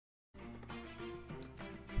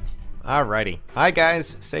Alrighty. Hi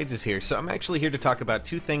guys, Sages here. So I'm actually here to talk about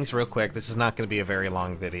two things real quick. This is not going to be a very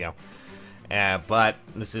long video. But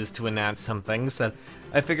this is to announce some things that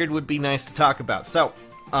I figured would be nice to talk about. So,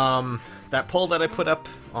 that poll that I put up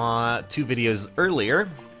on 2 videos earlier,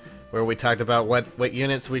 where we talked about what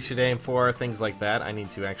units we should aim for, things like that. I need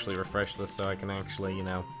to actually refresh this so I can actually, you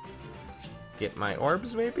know, get my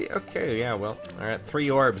orbs maybe? Okay, yeah, well, alright, 3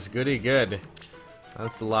 orbs. Goody good.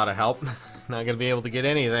 That's a lot of help. Not gonna be able to get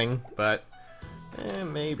anything, but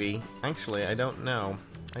maybe. Actually, I don't know.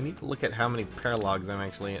 I need to look at how many paralogs I'm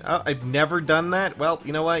actually in. Oh, I've never done that? Well,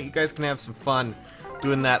 you know what? You guys can have some fun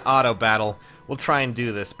doing that auto battle. We'll try and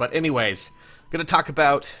do this. But anyways, I'm gonna talk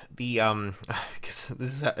about the, cause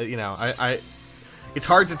this is, you know, it's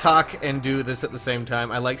hard to talk and do this at the same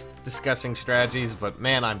time. I like discussing strategies, but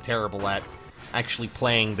man, I'm terrible at actually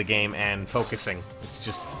playing the game and focusing. It's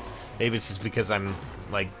just, maybe it's just because I'm,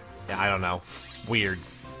 like, I don't know, weird.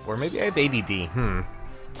 Or maybe I have ADD,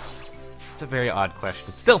 It's a very odd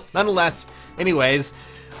question. Still, nonetheless, anyways,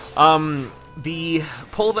 the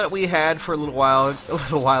poll that we had for a little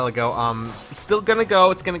while ago, it's still gonna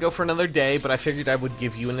go. It's gonna go for another day, but I figured I would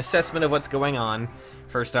give you an assessment of what's going on.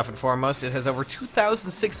 First off and foremost, it has over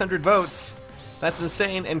 2,600 votes. That's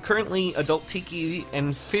insane, and currently Adult Tiki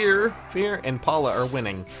and Fear and Paula are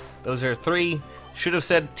winning. Those are 3. Should have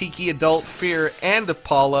said Tiki, Adult, Fear, and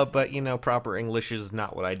Paula, but, you know, proper English is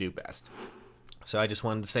not what I do best. So I just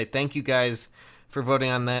wanted to say thank you guys for voting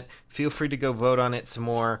on that. Feel free to go vote on it some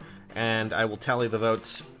more, and I will tally the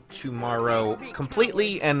votes tomorrow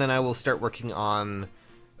completely, and then I will start working on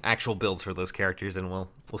actual builds for those characters, and we'll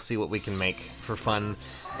see what we can make for fun.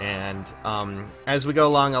 And as we go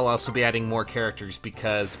along, I'll also be adding more characters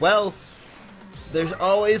because, well, there's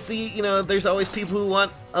always there's always people who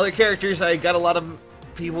want other characters. I got a lot of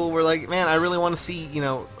people who were like, man, I really want to see, you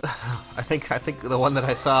know, I think the one that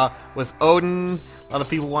I saw was Odin. A lot of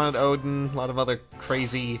people wanted Odin, a lot of other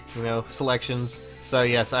crazy, you know, selections. So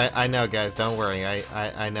yes, I know, guys, don't worry.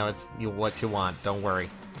 I know it's what you want, don't worry.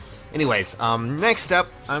 Anyways, next up,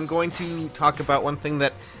 I'm going to talk about one thing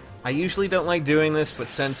that I usually don't like doing this, but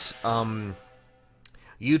since,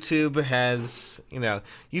 YouTube has, you know,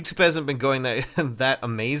 YouTube hasn't been going that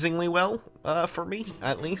amazingly well, for me,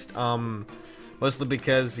 at least, mostly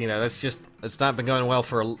because, you know, it's not been going well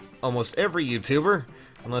for almost every YouTuber,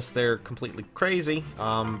 unless they're completely crazy,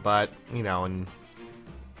 but, you know,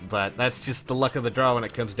 but that's just the luck of the draw when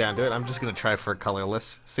it comes down to it. I'm just gonna try for a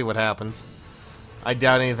colorless, see what happens. I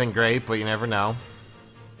doubt anything great, but you never know.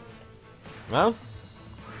 Well,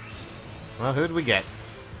 who'd we get?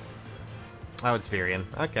 Oh, it's Virion.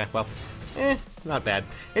 Okay, well, not bad.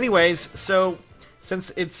 Anyways, so,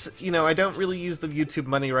 since it's, you know, I don't really use the YouTube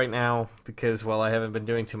money right now, because, well, I haven't been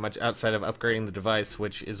doing too much outside of upgrading the device,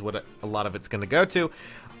 which is what a lot of it's gonna go to,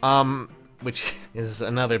 which is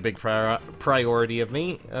another big priority of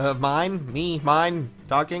mine,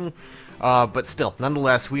 talking, but still,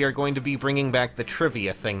 nonetheless, we are going to be bringing back the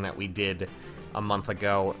trivia thing that we did a month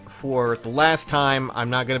ago for the last time.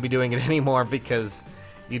 I'm not gonna be doing it anymore, because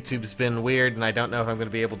YouTube's been weird, and I don't know if I'm going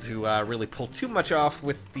to be able to really pull too much off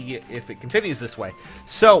with if it continues this way.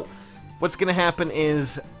 So, what's going to happen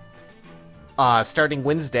is, starting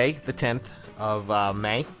Wednesday, the 10th of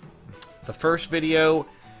May, the first video,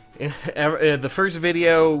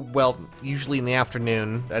 well, usually in the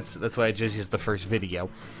afternoon, that's why I just use the first video,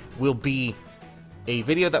 will be a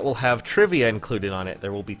video that will have trivia included on it.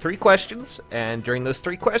 There will be 3 questions, and during those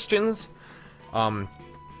 3 questions,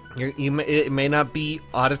 it may not be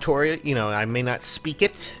auditory, you know, I may not speak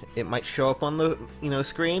it, it might show up on the, you know,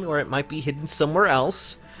 screen, or it might be hidden somewhere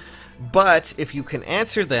else, but if you can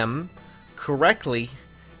answer them correctly,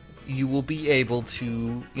 you will be able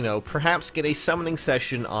to, you know, perhaps get a summoning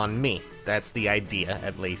session on me. That's the idea,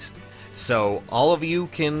 at least. So, all of you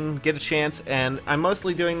can get a chance, and I'm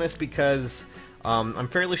mostly doing this because, I'm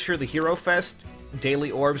fairly sure the Hero Fest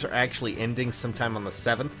daily orbs are actually ending sometime on the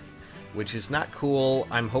 7th. Which is not cool.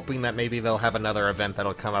 I'm hoping that maybe they'll have another event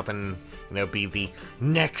that'll come up and, you know, be the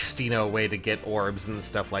next, you know, way to get orbs and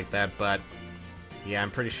stuff like that, but yeah,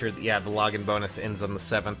 I'm pretty sure that, yeah, the login bonus ends on the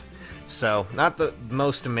 7th. So, not the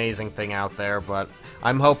most amazing thing out there, but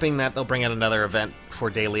I'm hoping that they'll bring out another event for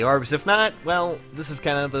daily orbs. If not, well, this is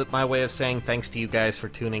kind of my way of saying thanks to you guys for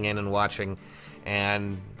tuning in and watching,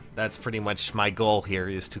 and that's pretty much my goal here,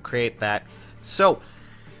 is to create that. So,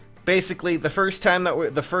 basically, the questions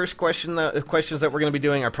that we're going to be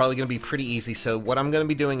doing are probably going to be pretty easy, so what I'm going to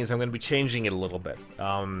be doing is I'm going to be changing it a little bit.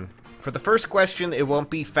 For the first question, it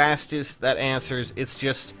won't be fastest that answers, it's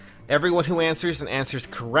just everyone who answers and answers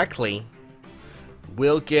correctly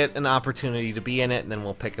will get an opportunity to be in it, and then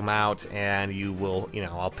we'll pick them out, and you will,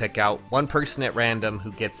 I'll pick out one person at random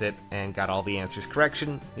who gets it and got all the answers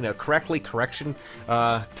correctly,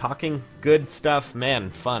 talking good stuff, man,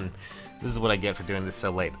 fun. This is what I get for doing this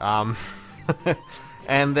so late.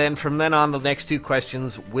 And then from then on, the next 2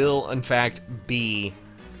 questions will, in fact, be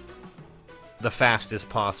the fastest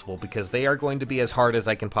possible, because they are going to be as hard as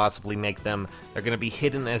I can possibly make them. They're going to be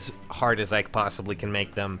hidden as hard as I possibly can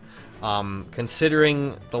make them.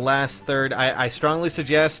 Considering the last third, I strongly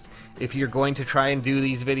suggest, if you're going to try and do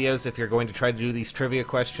these videos, if you're going to try to do these trivia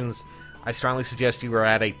questions, I strongly suggest you are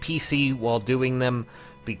at a PC while doing them,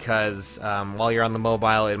 because while you're on the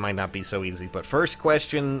mobile, it might not be so easy. But first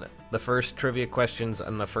question, the first trivia questions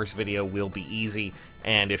in the first video will be easy,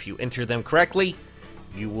 and if you enter them correctly,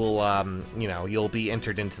 you will, you'll be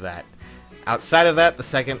entered into that. Outside of that,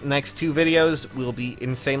 the next 2 videos will be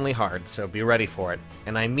insanely hard, so be ready for it.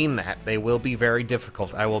 And I mean that. They will be very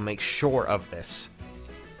difficult. I will make sure of this.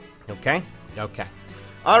 Okay? Okay.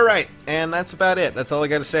 Alright, and that's about it. That's all I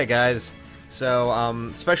gotta say, guys.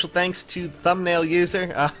 So, special thanks to thumbnail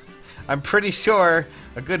user. I'm pretty sure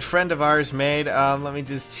a good friend of ours made, let me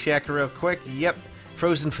just check real quick. Yep,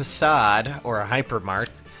 Frozen Facade, or a Hypermart,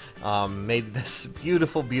 made this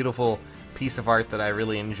beautiful, beautiful piece of art that I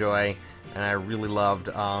really enjoy and I really loved.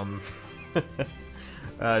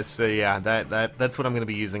 So yeah, that's what I'm going to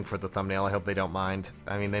be using for the thumbnail. I hope they don't mind.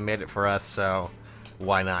 I mean, they made it for us, so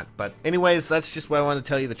why not? But anyways, that's just what I want to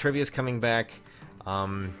tell you. The trivia's coming back.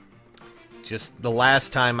 Just the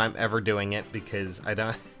last time I'm ever doing it, because I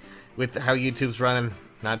don't, with how YouTube's running,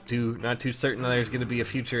 not too certain that there's going to be a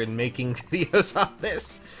future in making videos on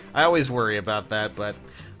this. I always worry about that, but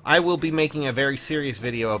I will be making a very serious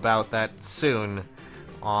video about that soon,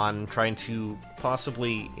 on trying to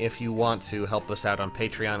possibly, if you want to, help us out on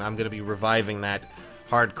Patreon. I'm going to be reviving that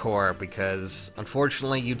hardcore, because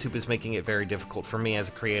unfortunately YouTube is making it very difficult for me as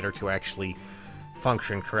a creator to actually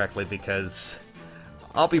function correctly, because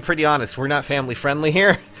I'll be pretty honest, we're not family friendly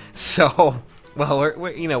here. So, well,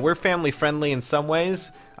 we're family friendly in some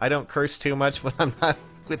ways. I don't curse too much when I'm not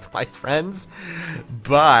with my friends,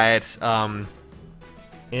 but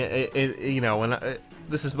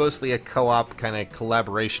this is mostly a co-op kind of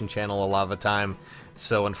collaboration channel a lot of the time,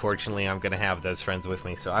 so unfortunately I'm going to have those friends with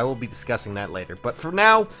me, so I will be discussing that later. But for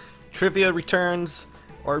now, trivia returns,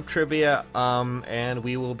 Orb trivia, and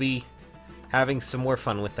we will be having some more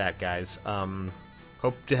fun with that, guys.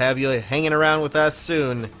 Hope to have you hanging around with us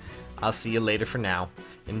soon. I'll see you later for now.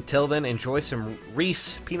 Until then, enjoy some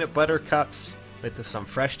Reese peanut butter cups with some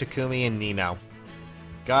fresh Takumi and Nino.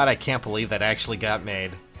 God, I can't believe that actually got made.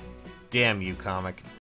 Damn you, comic.